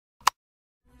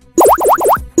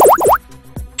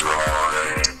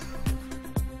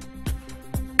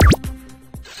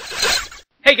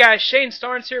Hey guys, Shane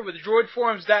Starnes here with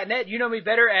DroidForums.net. You know me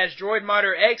better as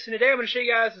DroidX, and today I'm going to show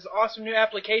you guys this awesome new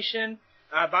application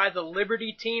by the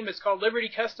Liberty team. It's called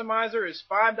Liberty Customizer. It's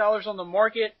 $5 on the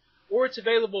market, or it's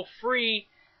available free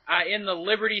in the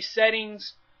Liberty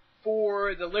settings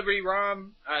for the Liberty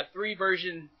Rom 3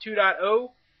 version 2.0.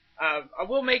 I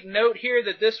will make note here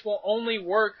that this will only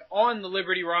work on the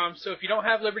Liberty Rom, so if you don't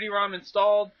have Liberty Rom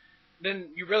installed, then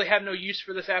you really have no use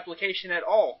for this application at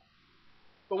all.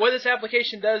 But what this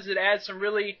application does is it adds some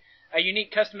really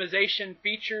unique customization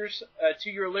features to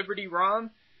your Liberty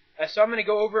Rom. So I'm going to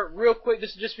go over it real quick.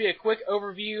 This will just be a quick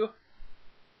overview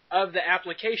of the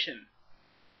application.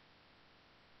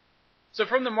 So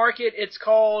from the market, it's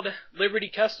called Liberty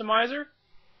Customizer.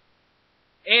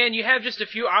 And you have just a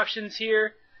few options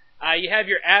here. You have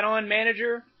your add-on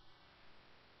manager.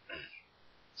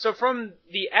 So from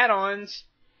the add-ons,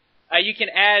 you can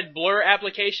add blur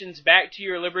applications back to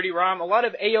your Liberty Rom. A lot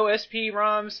of AOSP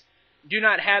Roms do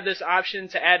not have this option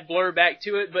to add blur back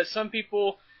to it, but some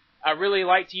people really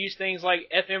like to use things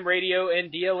like FMradio and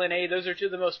DLNA. Those are two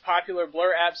of the most popular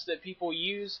blur apps that people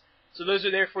use. So those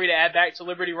are there for you to add back to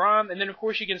Liberty Rom. And then of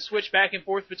course you can switch back and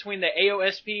forth between the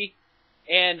AOSP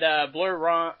and blur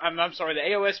Rom. The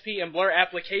AOSP and blur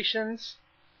applications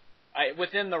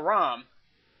within the ROM.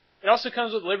 It also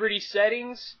comes with Liberty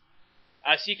settings.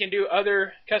 So you can do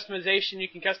other customization. You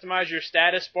can customize your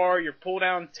status bar, your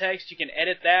pull-down text. You can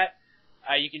edit that.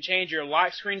 You can change your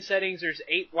lock screen settings. There's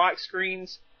 8 lock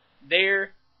screens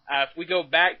there. If we go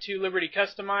back to Liberty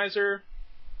Customizer,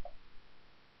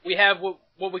 we have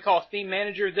what we call Theme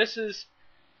Manager. This is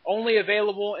only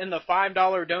available in the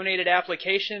 $5 donated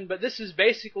application, but this is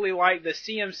basically like the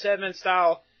CM7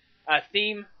 style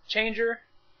theme changer.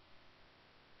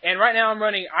 And right now I'm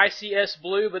running ICS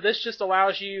Blue, but this just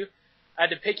allows you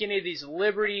to pick any of these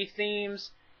Liberty themes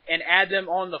and add them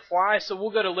on the fly. So we'll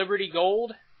go to Liberty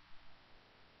Gold,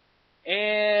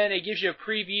 and it gives you a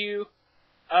preview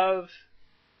of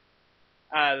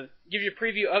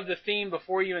the theme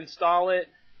before you install it.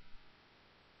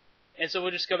 And so we'll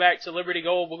just go back to Liberty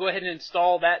Gold. We'll go ahead and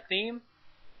install that theme,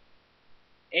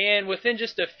 and within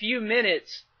just a few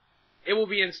minutes it will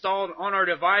be installed on our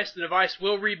device. The device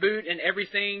will reboot and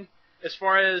everything as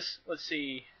far as, let's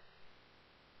see,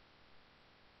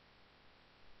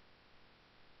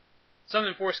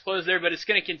 something forced closed there, but it's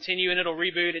going to continue and it'll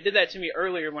reboot. It did that to me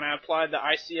earlier when I applied the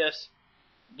ICS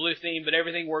blue theme, but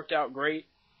everything worked out great.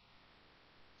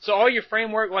 So all your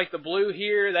framework, like the blue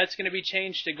here, that's going to be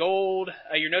changed to gold.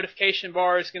 Your notification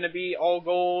bar is going to be all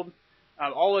gold.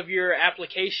 All of your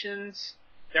applications,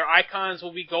 their icons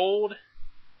will be gold.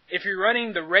 If you're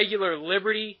running the regular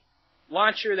Liberty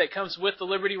launcher that comes with the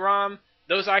Liberty Rom,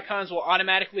 those icons will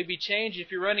automatically be changed.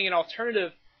 If you're running an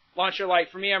alternative launcher, like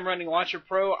for me, I'm running Launcher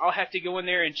Pro, I'll have to go in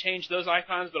there and change those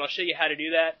icons, but I'll show you how to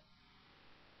do that.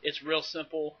 It's real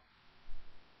simple.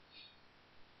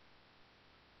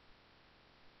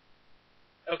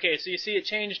 Okay, so you see it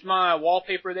changed my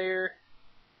wallpaper there.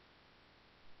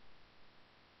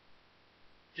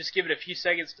 Just give it a few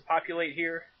seconds to populate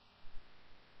here.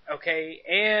 Okay,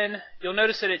 and you'll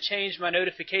notice that it changed my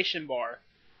notification bar,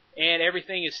 and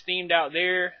everything is themed out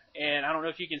there. And I don't know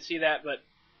if you can see that, but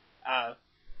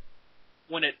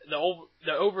when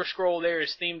the over scroll there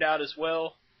is themed out as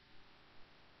well.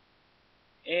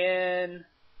 And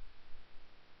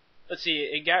let's see,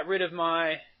 it got rid of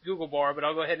my Google bar, but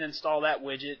I'll go ahead and install that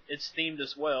widget. It's themed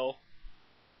as well.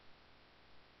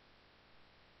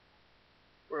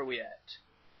 Where are we at?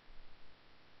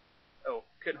 Oh,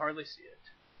 couldn't hardly see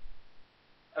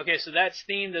it. Okay, so that's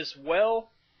themed as well.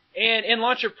 And in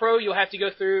Launcher Pro, you'll have to go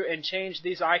through and change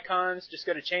these icons. Just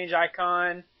go to Change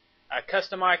Icon,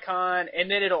 Custom Icon,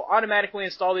 and then it'll automatically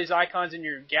install these icons in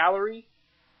your gallery.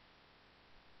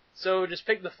 So just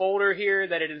pick the folder here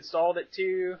that it installed it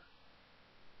to,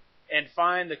 and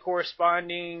find the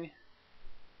corresponding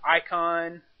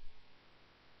icon.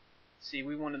 Let's see,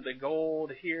 we wanted the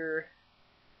gold here.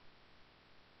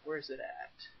 Where's it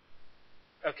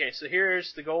at? Okay, so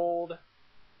here's the gold.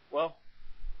 Well,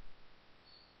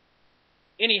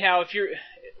 anyhow, if you're,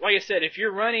 like I said, if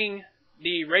you're running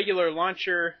the regular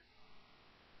launcher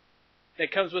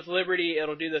that comes with Liberty,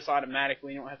 it'll do this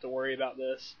automatically. You don't have to worry about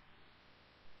this.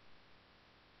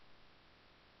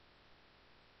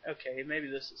 Okay, maybe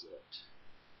this is it.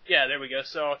 Yeah, there we go.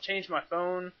 So I'll change my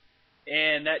phone,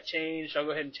 and that changed. I'll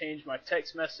go ahead and change my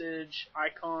text message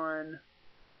icon.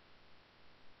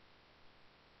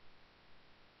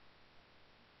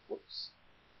 Whoops.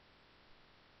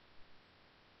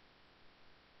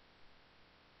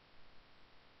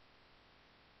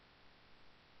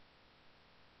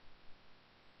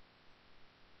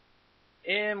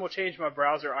 And we'll change my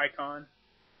browser icon.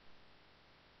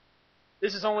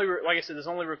 This is only, like I said, this is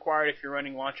only required if you're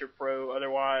running Launcher Pro.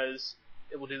 Otherwise,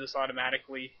 it will do this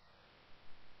automatically.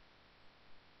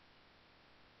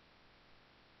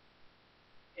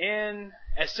 And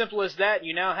as simple as that,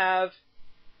 you now have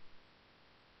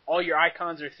all your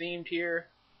icons are themed here.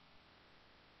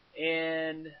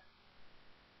 And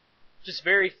just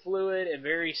very fluid and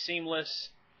very seamless.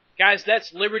 Guys,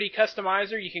 that's Liberty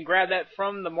Customizer. You can grab that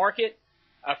from the market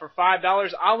for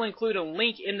 $5. I'll include a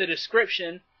link in the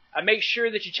description. Make sure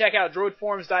that you check out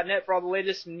droidforums.net for all the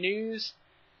latest news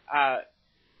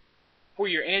for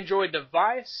your Android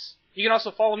device. You can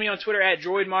also follow me on Twitter at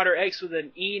DroidModderX with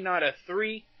an E, not a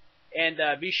 3.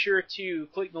 And be sure to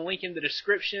click the link in the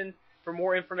description for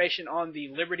more information on the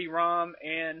Liberty Rom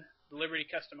and the Liberty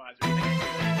Customizer.